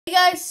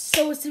Hey guys,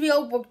 so it's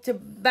Sabre. Welcome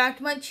back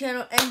to my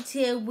channel, and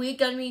today we're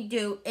gonna be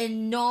doing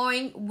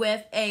ignoring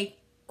with a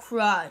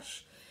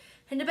crush.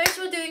 And the best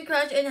we're doing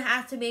crush, and it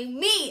has to be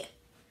me,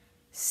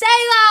 Sabre.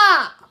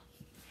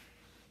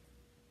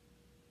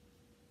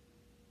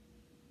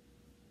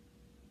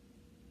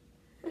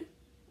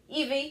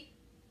 Evie,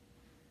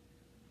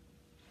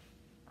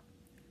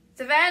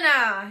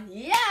 Savannah,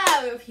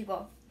 yeah, we're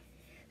people.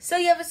 So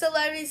you have a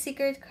celebrity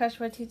secret crush.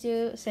 What to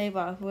do?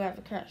 Sabre, who have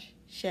a crush?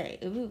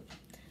 Shae. Ooh.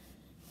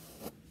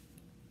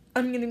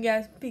 I'm gonna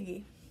guess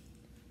Piggy.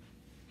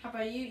 How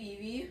about you,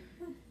 Evie?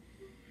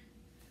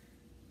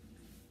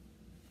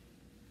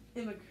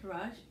 I'm a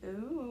crush.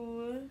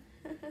 Ooh.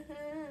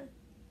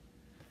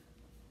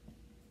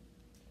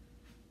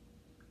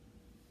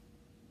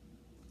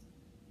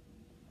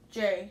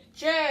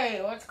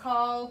 Jay, what's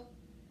called?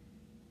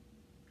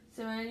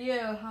 Savannah, you.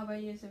 How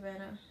about you,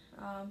 Savannah?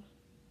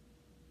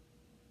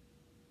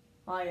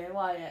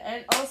 Wyatt.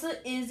 And also,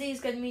 Izzy's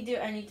gonna be there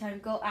anytime.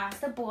 Go ask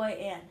the boy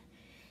and.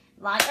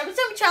 Like, every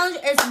time challenge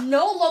is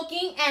no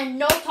looking and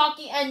no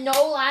talking and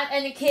no laugh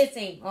and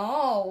kissing.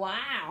 Oh,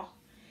 wow.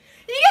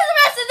 If you guys are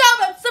messing up,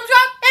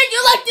 subscribe, and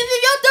you like this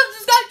video, don't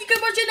subscribe, you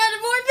can watch another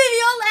more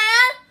video,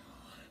 and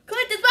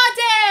click this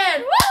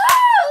button. Woo!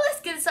 Let's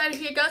get started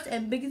here, guys,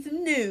 and begin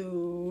some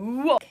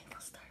new. Okay,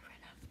 let's start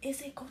right now.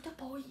 Is it go to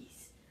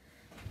boys?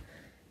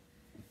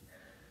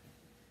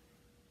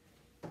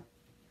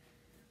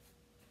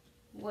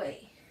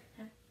 Wait.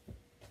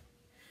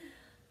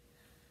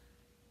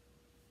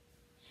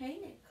 Hey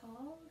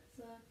Nicole,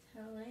 so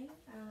telling,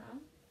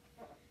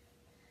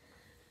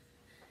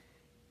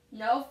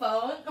 no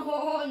phone,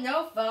 oh,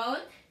 no phone.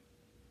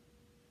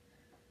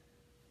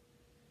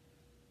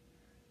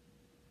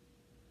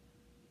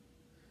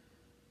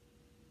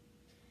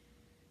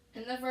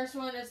 And the first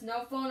one is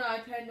no phone,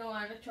 iPad, no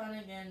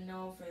electronic, and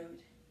no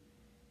food.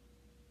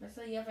 That's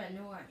like you have a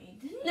no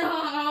eat.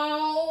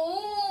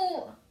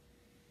 No!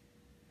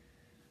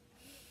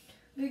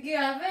 Did you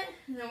have it?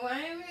 No, why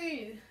am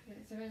I?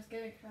 Okay, so let's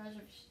get a crush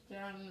of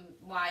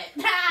Wyatt.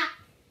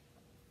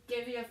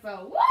 Give you a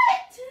phone.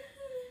 What?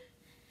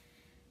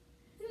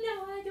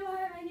 No, I don't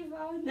have any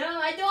phone. No,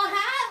 I don't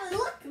have it.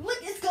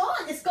 Look, it's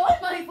gone. It's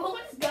gone. My phone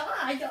is gone.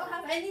 I don't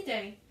have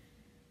anything.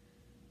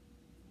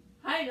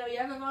 I know you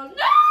have a phone.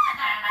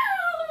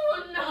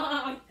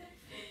 No.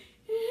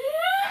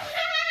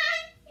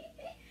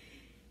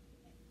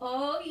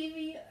 Oh,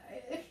 Evie.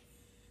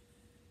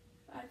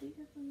 I think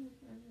that's on the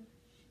phone.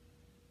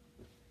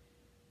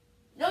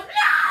 No!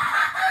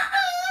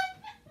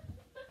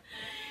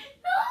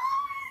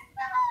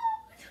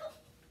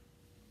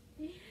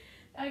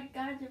 I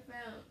got your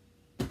phone.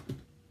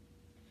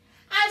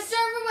 I'm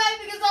serving away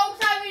because all the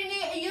time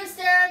you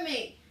stare at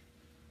me.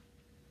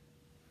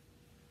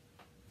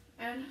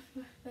 And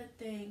the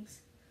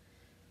things.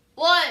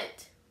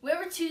 What?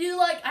 Whatever to do,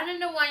 like, I don't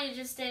know why you're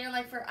just standing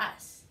like for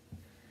us.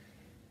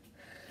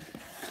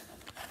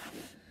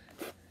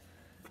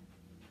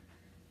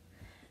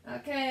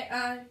 Okay,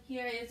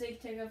 here is a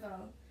take a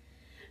phone.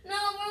 No,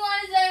 we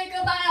want to say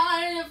goodbye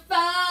on the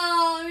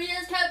phone. We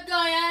just kept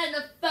going on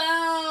the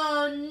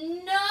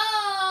phone.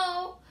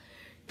 No.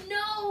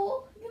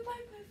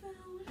 Goodbye, my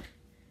phone.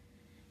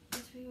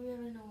 It's really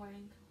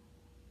annoying.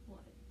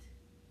 What?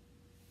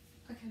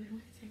 Okay, we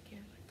want to take care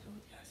of my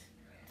phone.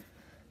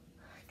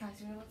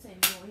 Guys, we want to say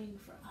annoying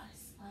for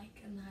us. Like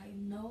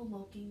no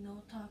looking,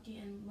 no talking,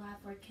 and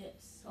laugh or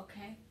kiss,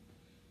 okay?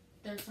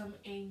 There's a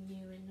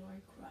new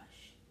annoying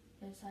crush.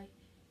 It's like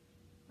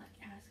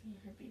asking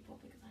her people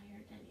because I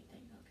heard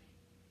anything. Okay.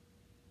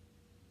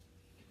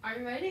 Are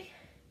you ready?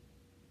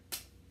 Do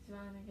you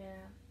want to get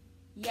out?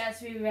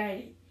 Yes, we're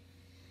ready.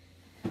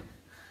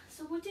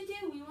 So what to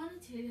do? We wanted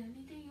to do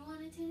anything you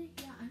wanted to do?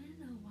 Yeah, I don't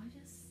know. I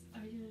just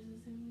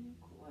in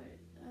court.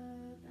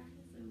 That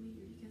is so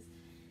weird because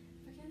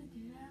if I gotta do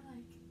that,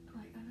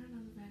 like I don't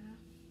know the better.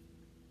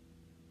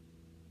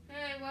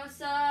 Hey, what's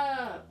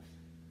up?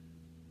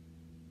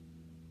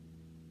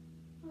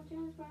 Oh,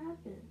 Janice, what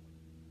happened?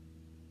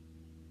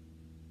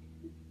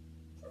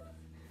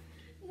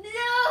 No,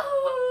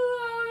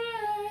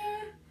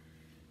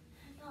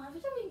 every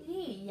time we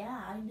meet,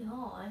 yeah, I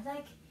know.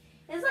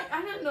 It's like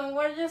I don't know.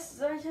 I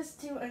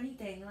just do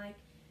anything. Like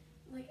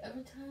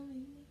every time we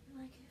meet,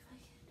 like if I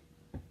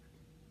could.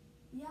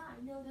 Yeah, I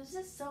know. There's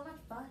just so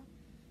much fun.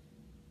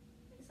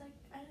 It's like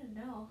I don't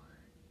know.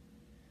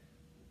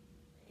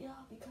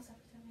 Yeah, because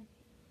every time I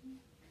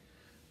meet.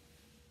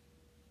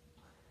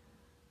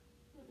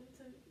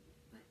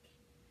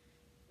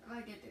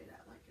 I can do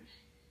that.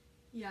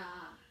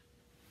 Yeah.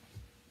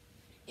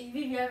 If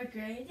you have a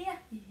great idea,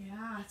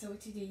 yeah. So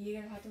what to do? You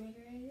gonna have to make a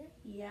great idea?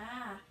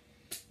 Yeah.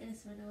 And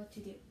it's know what to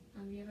do.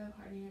 We have a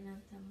party and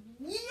I'm telling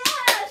you.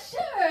 Yeah,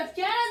 sure.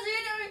 Janice,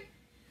 you're doing.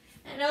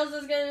 And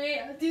Elsa's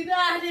gonna do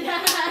that.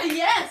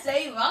 Yes,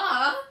 say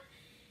ma.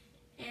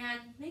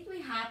 And make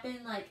me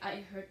happen. Like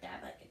I heard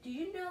that. Like, do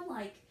you know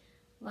like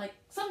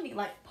something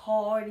like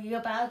party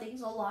about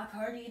things a lot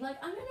party?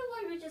 Like I don't know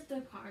why we just do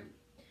a party.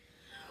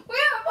 We're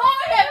a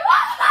party.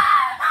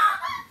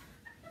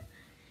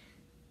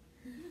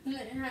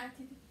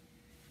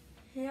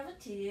 you have a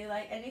to-do,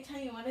 like,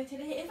 anytime you wanted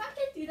today. If I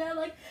can do that,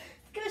 like,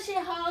 give Shae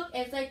a hug.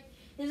 It's like,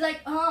 did you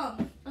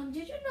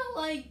know,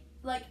 like,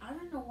 I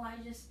don't know why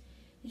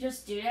you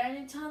just do that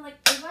anytime. Like,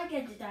 if I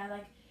get to that,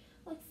 like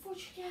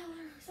fortune teller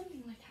or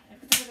something like that. I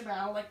could think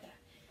about it like that.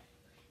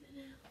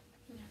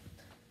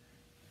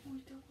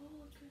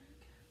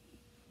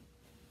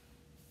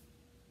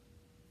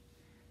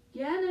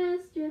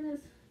 Janice,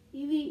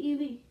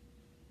 Evie.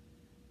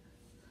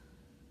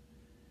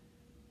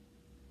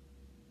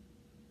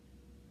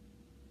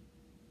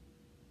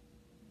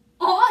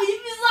 Oh,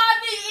 Evie's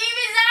laughing.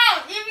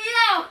 Evie's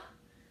out.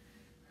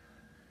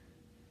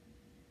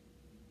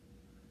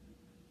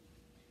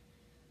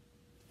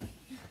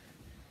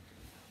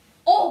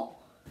 Oh.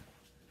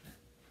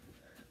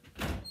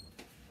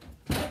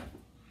 How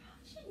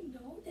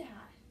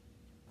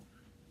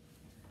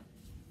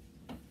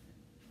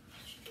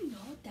did you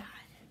know that?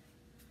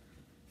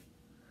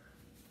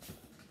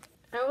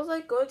 I was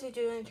like going to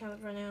do an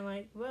challenge right now, and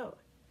like, whoa.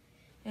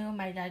 You know,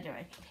 my dad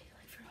directed me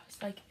like for us.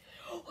 Like,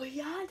 oh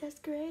yeah, that's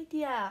a great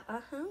idea.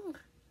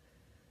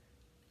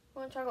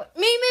 Want chocolate?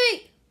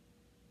 Me!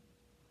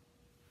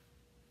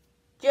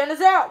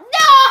 Janice out!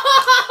 No!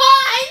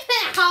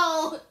 I'm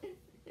out!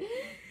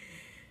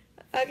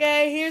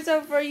 Okay, here's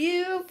one for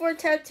you. For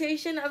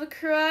temptation of a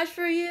crush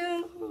for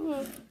you.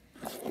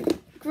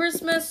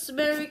 Christmas,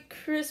 Merry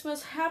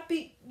Christmas,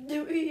 Happy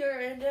New Year,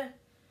 and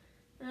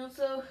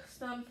also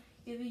some.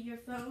 Give you your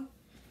phone.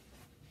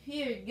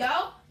 Here you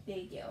go.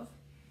 Thank you.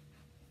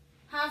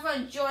 Have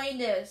fun enjoying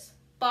this.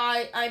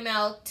 Bye. I'm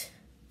out.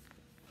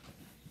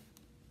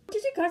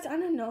 Did you guys? I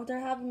don't know. They're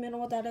having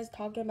middle that is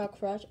talking about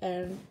crush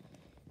and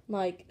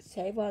like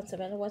Sabre and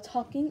Savannah was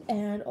talking,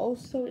 and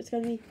also it's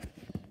gonna be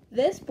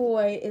this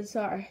boy is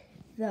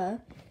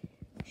the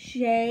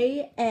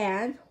Shae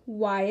and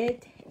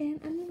Wyatt, and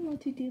I don't know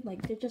what to do.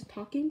 Like they're just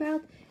talking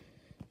about.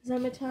 Is that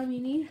much time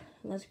you need?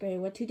 That's great.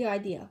 What to do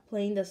idea?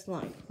 Playing the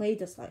slime. Play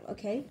the slime,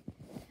 okay?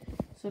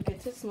 So get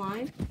the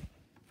slime.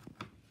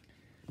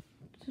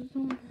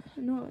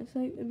 No, it's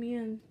like me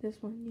and this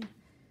one, yeah.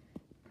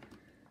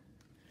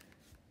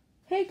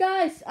 Hey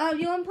guys,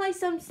 you wanna play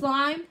some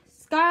slime?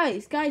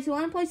 Guys, you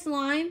wanna play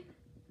slime?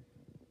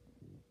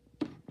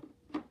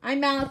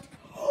 I'm out.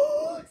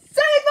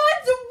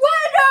 Savon's the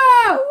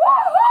winner!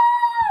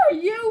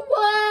 Woohoo! You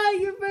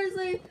won! Your first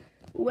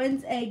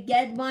wins a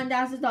get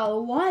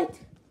 $1,000. What?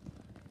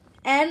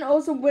 And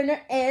also winner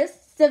is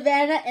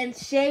Savannah and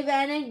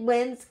Shae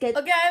wins. Okay,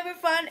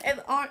 everyone,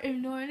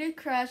 ignoring the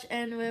crush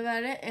and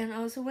without it. And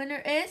also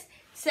winner is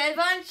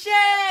Savannah and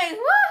Shae.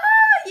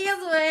 Woohoo! You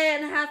guys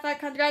win. Have fun.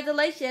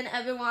 Congratulations,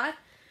 everyone.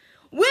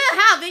 We're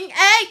having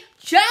a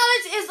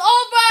challenge is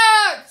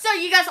over. So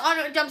you guys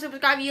on jump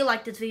subscribe if you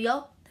like this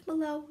video. Down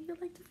below you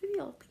like this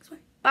video.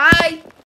 Thanks. Bye.